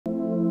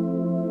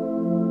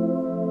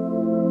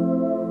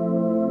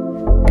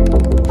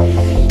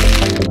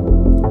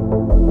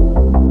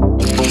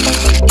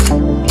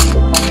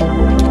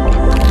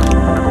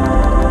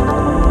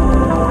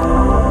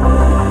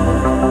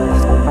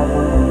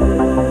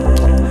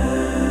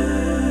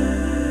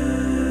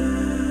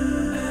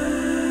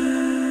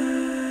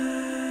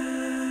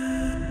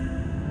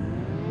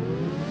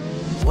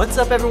What's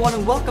up everyone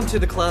and welcome to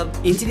the club.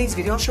 In today's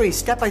video I'll show you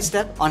step by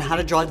step on how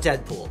to draw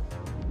Deadpool.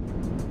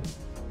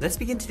 Let's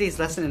begin today's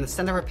lesson in the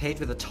center of our page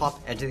with the top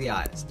edge of the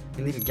eyes.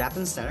 We leave a gap in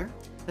the center.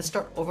 Let's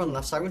start over on the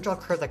left side. We're going to draw a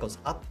curve that goes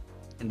up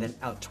and then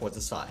out towards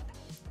the side.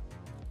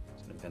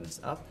 So I'm going to bend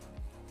this up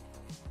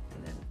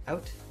and then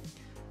out.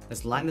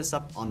 Let's line this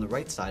up on the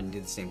right side and do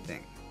the same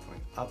thing.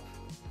 Going up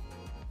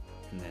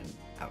and then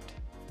out.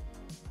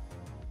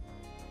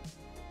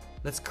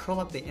 Let's curl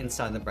up the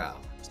inside of the brow.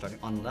 Starting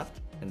on the left,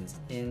 bend this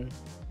in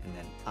and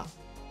then up.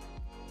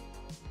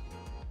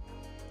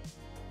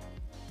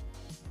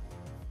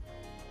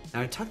 Now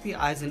I tuck the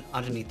eyes in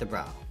underneath the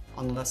brow.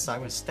 On the left side,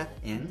 we're going to step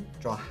in,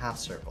 draw a half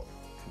circle,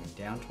 coming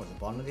down towards the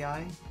bottom of the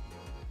eye,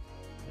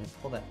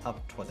 and pull that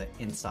up towards the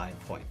inside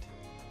point.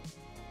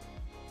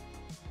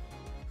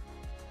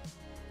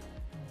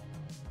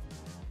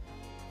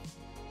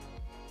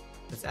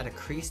 Let's add a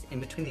crease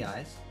in between the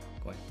eyes,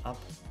 going up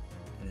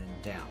and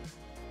then down.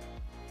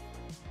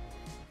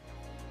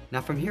 Now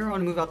from here I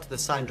want to move out to the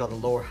side and draw the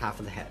lower half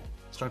of the head.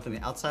 Starting from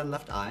the outside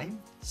left eye,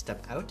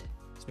 step out,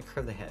 so we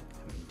curve the head,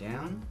 coming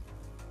down,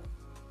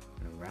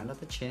 and round out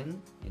the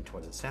chin in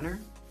towards the center,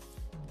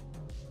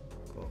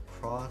 go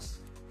across,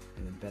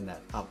 and then bend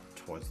that up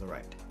towards the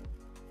right.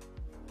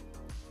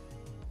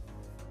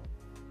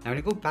 Now I'm going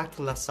to go back to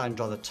the left side and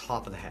draw the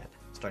top of the head.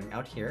 Starting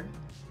out here,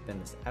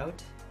 bend this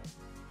out,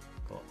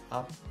 go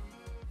up,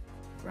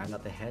 round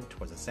out the head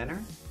towards the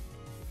center,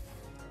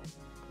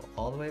 go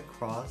all the way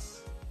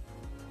across,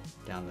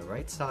 down the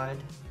right side,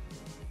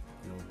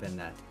 and we'll bend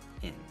that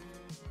in.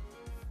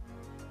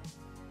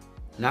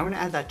 Now we're going to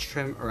add that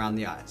trim around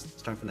the eyes.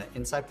 Starting from the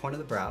inside point of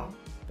the brow,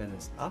 bend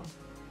this up,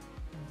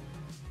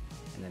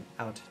 and then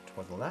out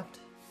toward the left.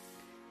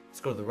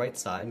 Let's go to the right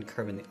side and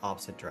curve in the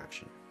opposite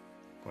direction,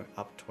 going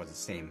up towards the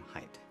same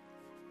height.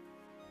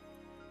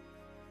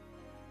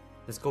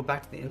 Let's go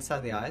back to the inside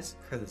of the eyes,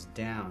 curve this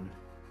down,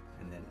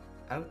 and then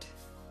out.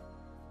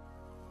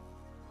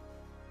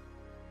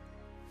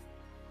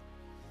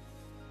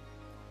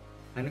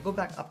 I'm going to go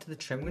back up to the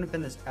trim. We're going to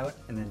bend this out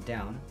and then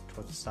down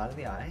towards the side of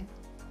the eye,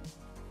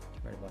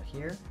 right about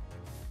here.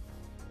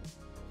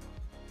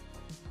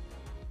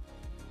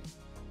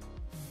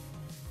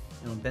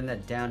 And we'll bend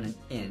that down and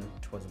in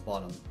towards the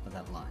bottom of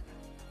that line.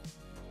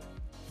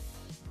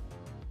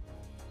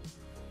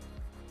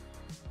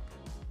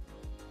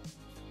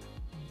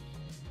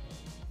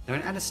 Now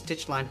I'm going to add a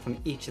stitch line from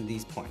each of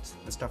these points.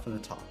 Let's start from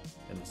the top.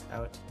 Bend this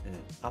out and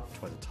then up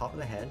towards the top of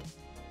the head.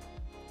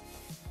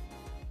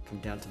 Come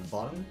down to the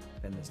bottom,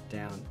 bend this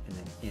down, and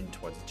then in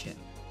towards the chin.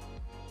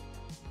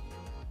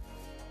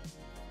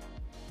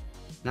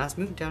 Now let's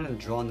move down and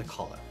draw on the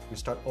collar. We're going to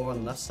start over on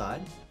the left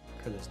side,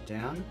 curve this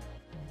down,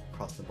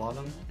 across the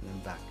bottom, and then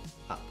back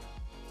up.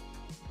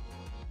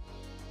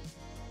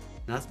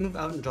 Now let's move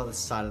out and draw the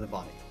side of the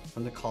body.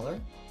 From the collar,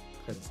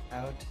 curve this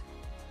out,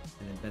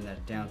 and then bend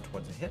that down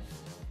towards the hip.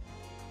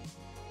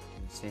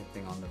 Do the same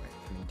thing on the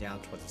right, coming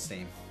down towards the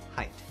same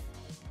height.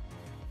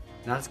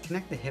 Now let's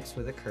connect the hips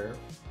with a curve,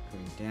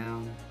 coming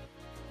down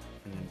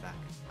and then back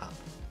up.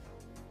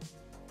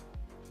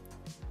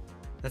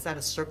 Let's add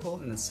a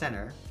circle in the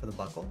center for the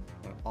buckle,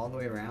 going all the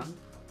way around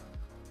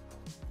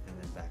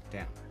and then back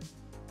down.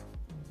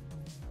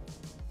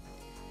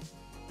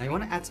 Now you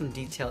want to add some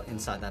detail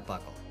inside that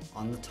buckle.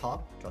 On the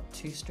top, draw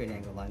two straight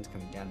angle lines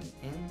coming down and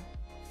in,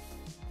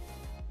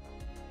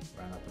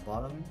 round out the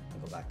bottom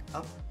and go back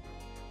up.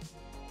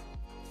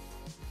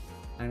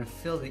 I'm going to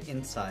fill the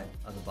inside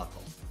of the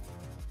buckle.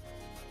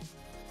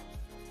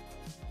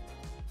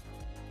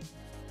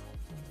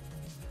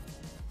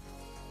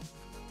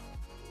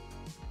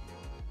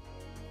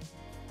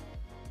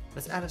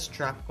 Let's add a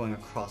strap going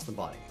across the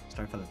body.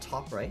 Starting from the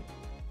top right,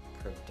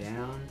 curve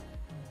down,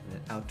 and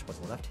then out towards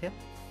the left hip,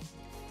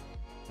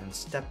 and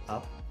step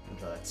up and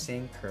draw that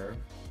same curve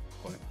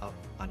going up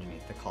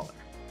underneath the collar.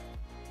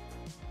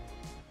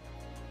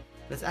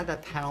 Let's add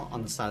that panel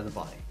on the side of the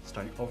body.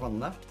 Starting over on the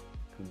left,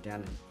 come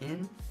down and in,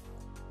 do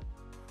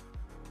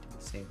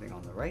the same thing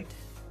on the right,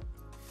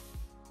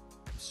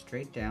 come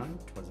straight down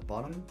towards the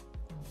bottom,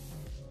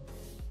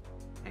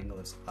 angle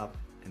this up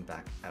and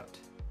back out.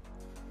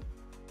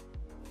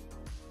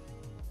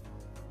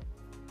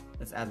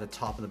 Let's add the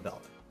top of the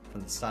belt.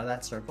 From the side of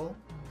that circle,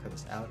 curve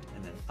this out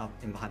and then up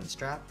in behind the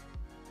strap,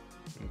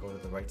 and go to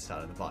the right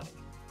side of the body.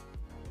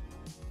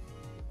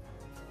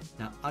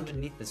 Now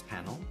underneath this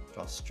panel,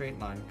 draw a straight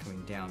line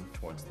coming down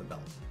towards the belt.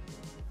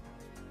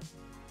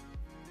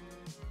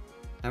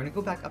 Now I'm going to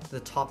go back up to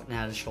the top and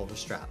add a shoulder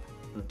strap.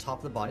 From the top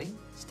of the body,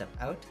 step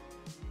out,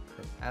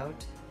 curve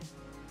out,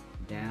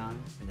 down,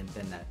 and then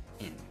bend that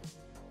in.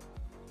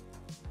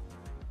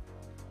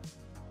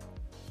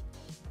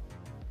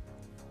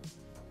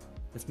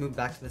 Let's move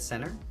back to the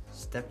center,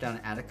 step down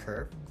and add a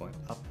curve, going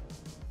up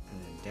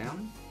and then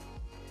down.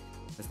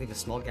 Let's leave a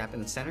small gap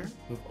in the center,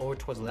 move over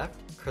towards the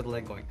left, curve the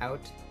leg going out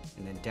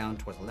and then down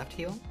towards the left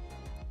heel.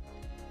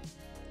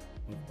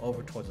 Move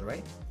over towards the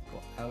right,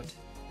 go out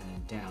and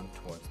then down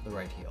towards the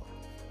right heel.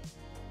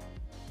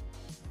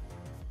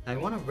 Now I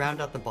want to round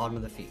out the bottom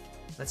of the feet.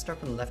 Let's start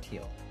from the left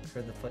heel.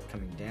 Curve the foot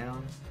coming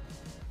down,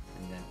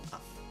 and then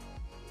up.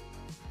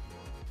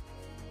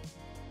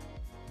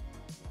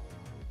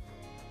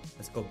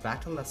 Let's go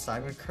back to the left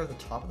side. We're going to curve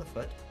the top of the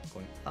foot,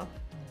 going up.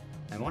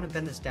 And I want to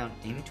bend this down,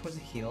 aiming towards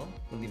the heel.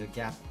 We'll leave a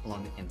gap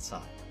along the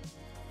inside.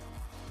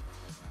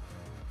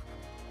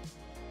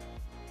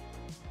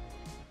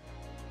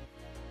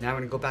 Now we're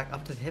going to go back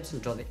up to the hips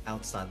and draw the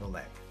outside of the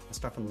leg. Let's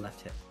start from the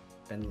left hip.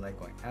 Bend the leg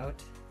going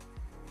out,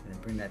 and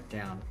then bring that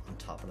down on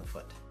top of the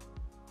foot.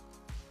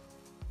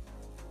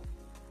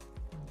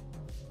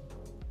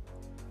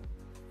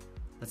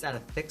 Let's add a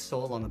thick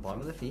sole along the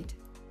bottom of the feet.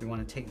 We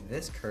want to take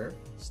this curve,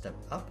 step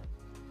up,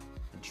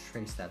 and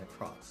trace that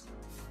across.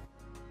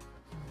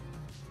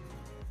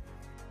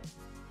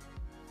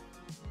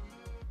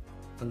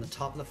 From the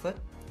top of the foot,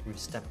 we're going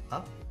to step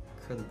up,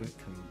 curve the boot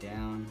coming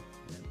down,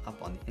 and then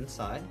up on the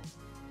inside.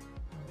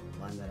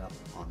 Line that up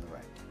on the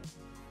right.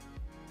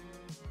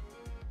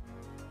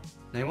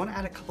 Now you want to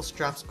add a couple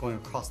straps going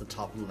across the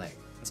top of the leg.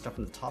 Let's start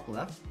from the top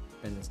left,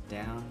 bend this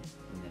down,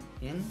 and then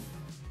in.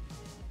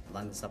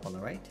 Line this up on the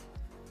right,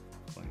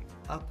 going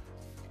up.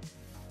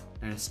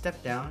 Now I'm going to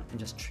step down and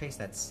just trace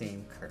that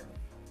same curve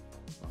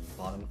on the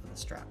bottom of the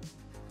strap.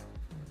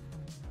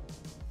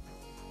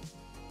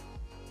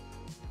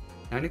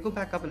 Now I'm going to go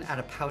back up and add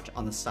a pouch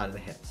on the side of the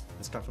hips.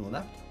 Let's start from the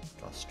left,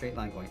 draw a straight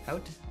line going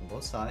out on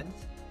both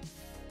sides.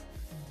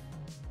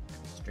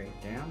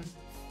 Straight down,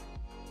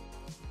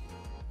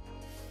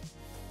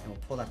 and we'll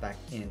pull that back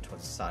in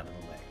towards the side of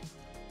the leg.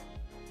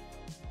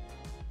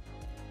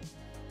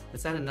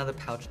 Let's add another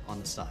pouch on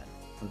the side.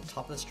 From the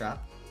top of the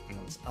strap,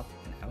 angle this up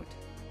and out,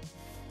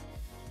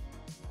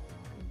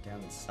 and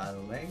down the side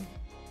of the leg,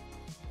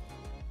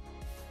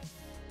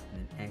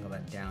 and then angle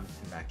that down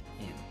and back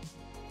in.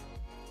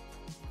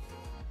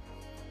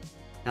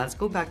 Now let's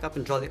go back up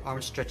and draw the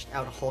arm stretched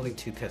out holding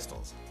two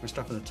pistols. We're going to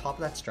start from the top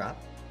of that strap,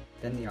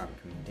 bend the arm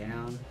coming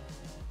down,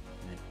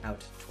 and then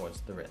out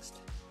towards the wrist.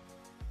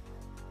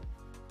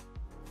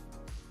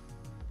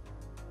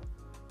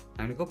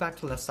 I'm going to go back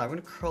to the left side. We're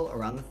going to curl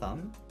around the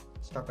thumb.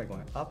 Start by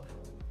going up,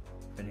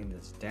 bending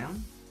this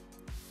down,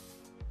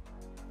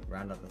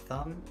 round up the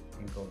thumb,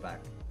 and go back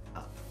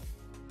up.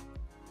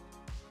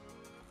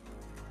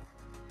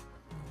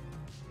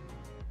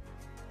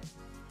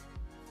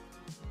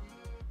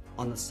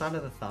 On the side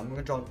of the thumb, we're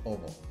going to draw an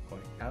oval,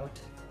 going out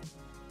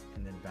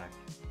and then back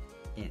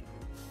in.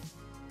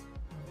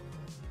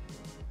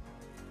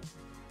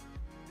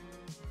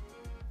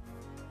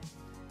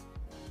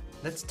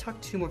 Let's tuck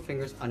two more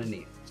fingers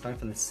underneath, starting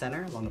from the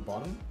center along the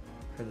bottom,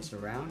 curve this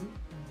around,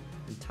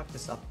 and tuck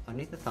this up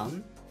underneath the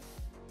thumb,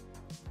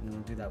 and then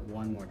we'll do that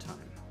one more time.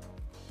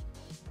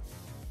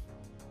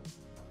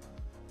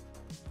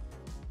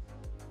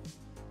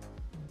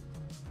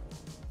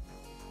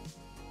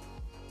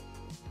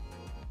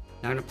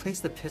 Now I'm going to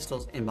place the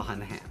pistols in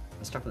behind the hand.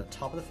 Let's start from the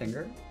top of the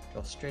finger,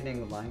 draw a straight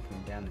angle line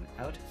coming down and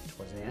out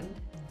towards the end.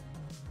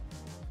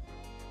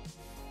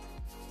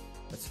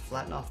 Let's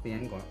flatten off the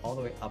end, going all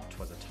the way up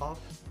towards the top.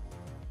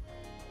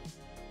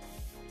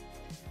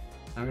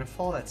 I'm going to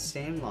follow that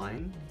same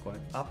line, going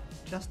up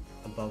just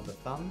above the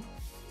thumb.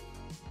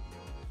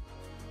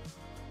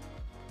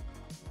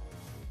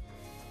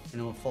 And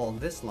then we'll follow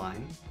this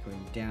line,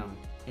 going down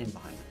in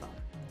behind the thumb.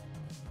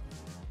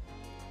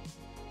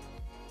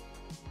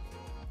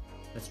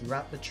 Let's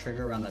wrap the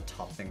trigger around the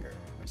top finger.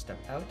 We're going to step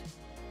out,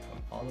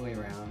 going all the way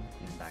around,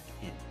 and then back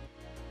in.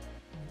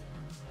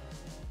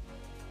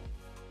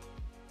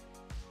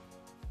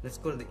 Let's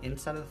go to the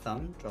inside of the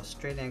thumb, draw a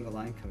straight angle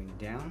line coming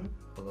down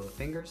below the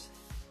fingers,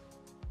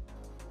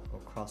 go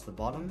across the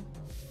bottom,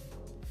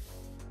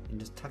 and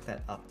just tuck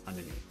that up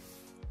underneath.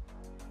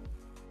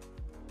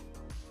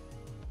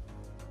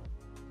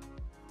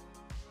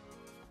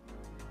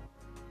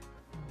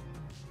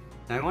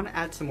 Now I want to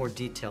add some more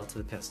detail to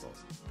the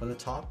pistols. From the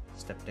top,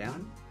 step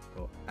down,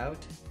 go out,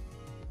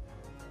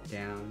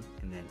 down,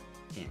 and then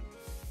in.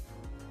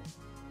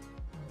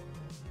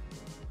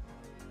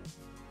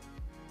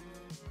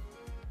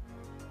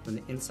 From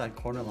the inside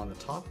corner along the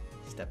top,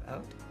 step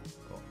out,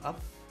 go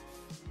up,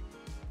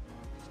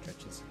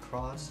 stretch this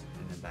across,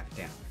 and then back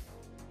down.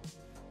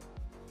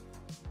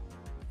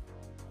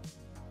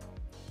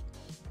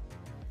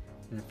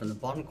 And then from the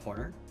bottom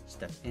corner,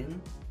 step in,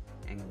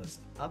 angle this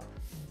up,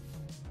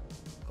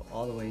 go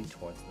all the way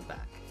towards the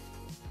back.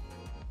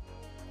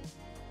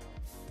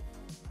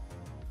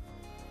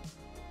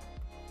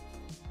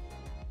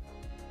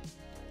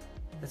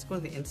 Let's go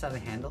to the inside of the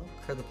handle,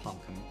 curve the palm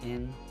coming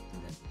in,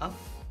 and then up.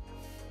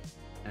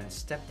 And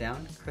step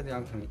down, curve the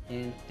arm coming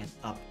in and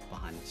up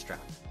behind the strap.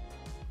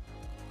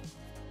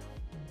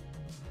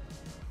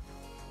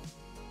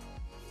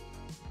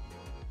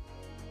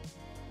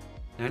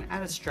 Now I'm going to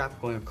add a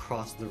strap going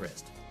across the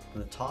wrist.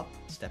 From the top,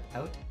 step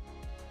out,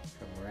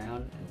 curve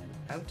around and then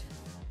out.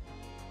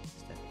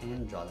 Step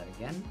in, draw that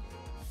again.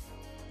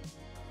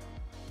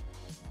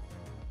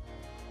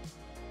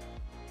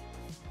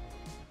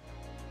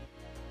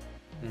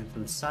 And then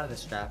from the side of the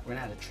strap, we're going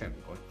to add a trim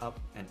going up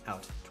and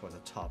out toward the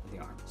top of the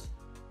arms.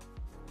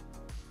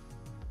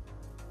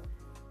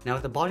 Now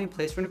with the body in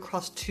place, we're going to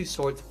cross two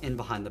swords in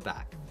behind the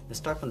back. Let's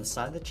start from the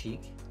side of the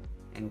cheek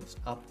and goes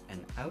up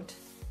and out.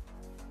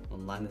 We'll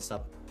line this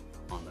up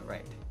on the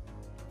right.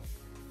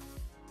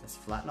 Let's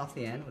flatten off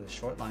the end with a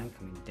short line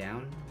coming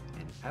down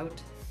and out.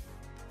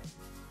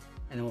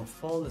 And then we'll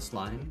follow this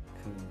line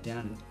coming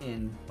down and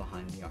in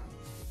behind the arm.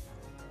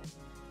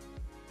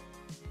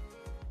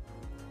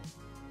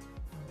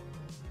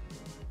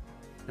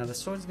 Now the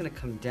sword is going to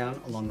come down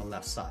along the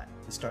left side.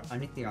 Let's start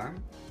underneath the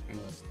arm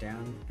and goes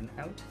down and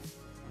out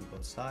on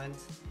both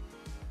sides.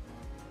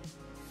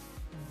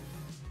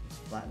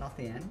 Just flatten off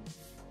the end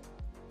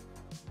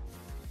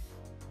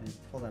and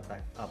pull that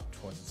back up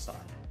towards the side.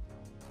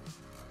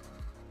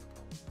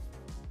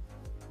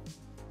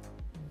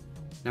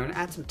 Now I'm going to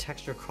add some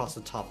texture across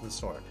the top of the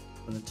sword.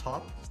 From the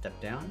top, step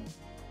down,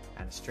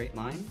 add a straight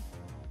line,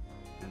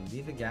 and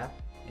leave a gap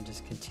and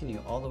just continue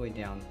all the way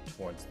down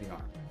towards the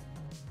arm.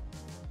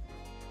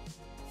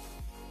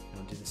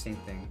 And we'll do the same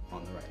thing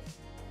on the right.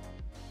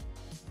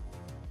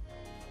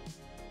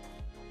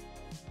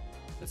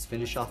 Let's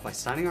finish off by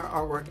signing our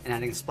artwork and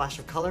adding a splash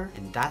of color,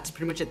 and that's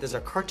pretty much it. There's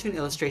our cartoon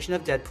illustration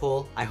of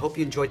Deadpool. I hope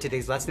you enjoyed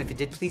today's lesson. If you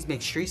did, please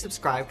make sure you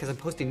subscribe because I'm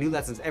posting new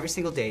lessons every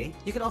single day.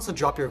 You can also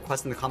drop your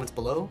requests in the comments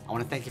below. I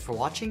want to thank you for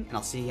watching, and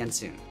I'll see you again soon.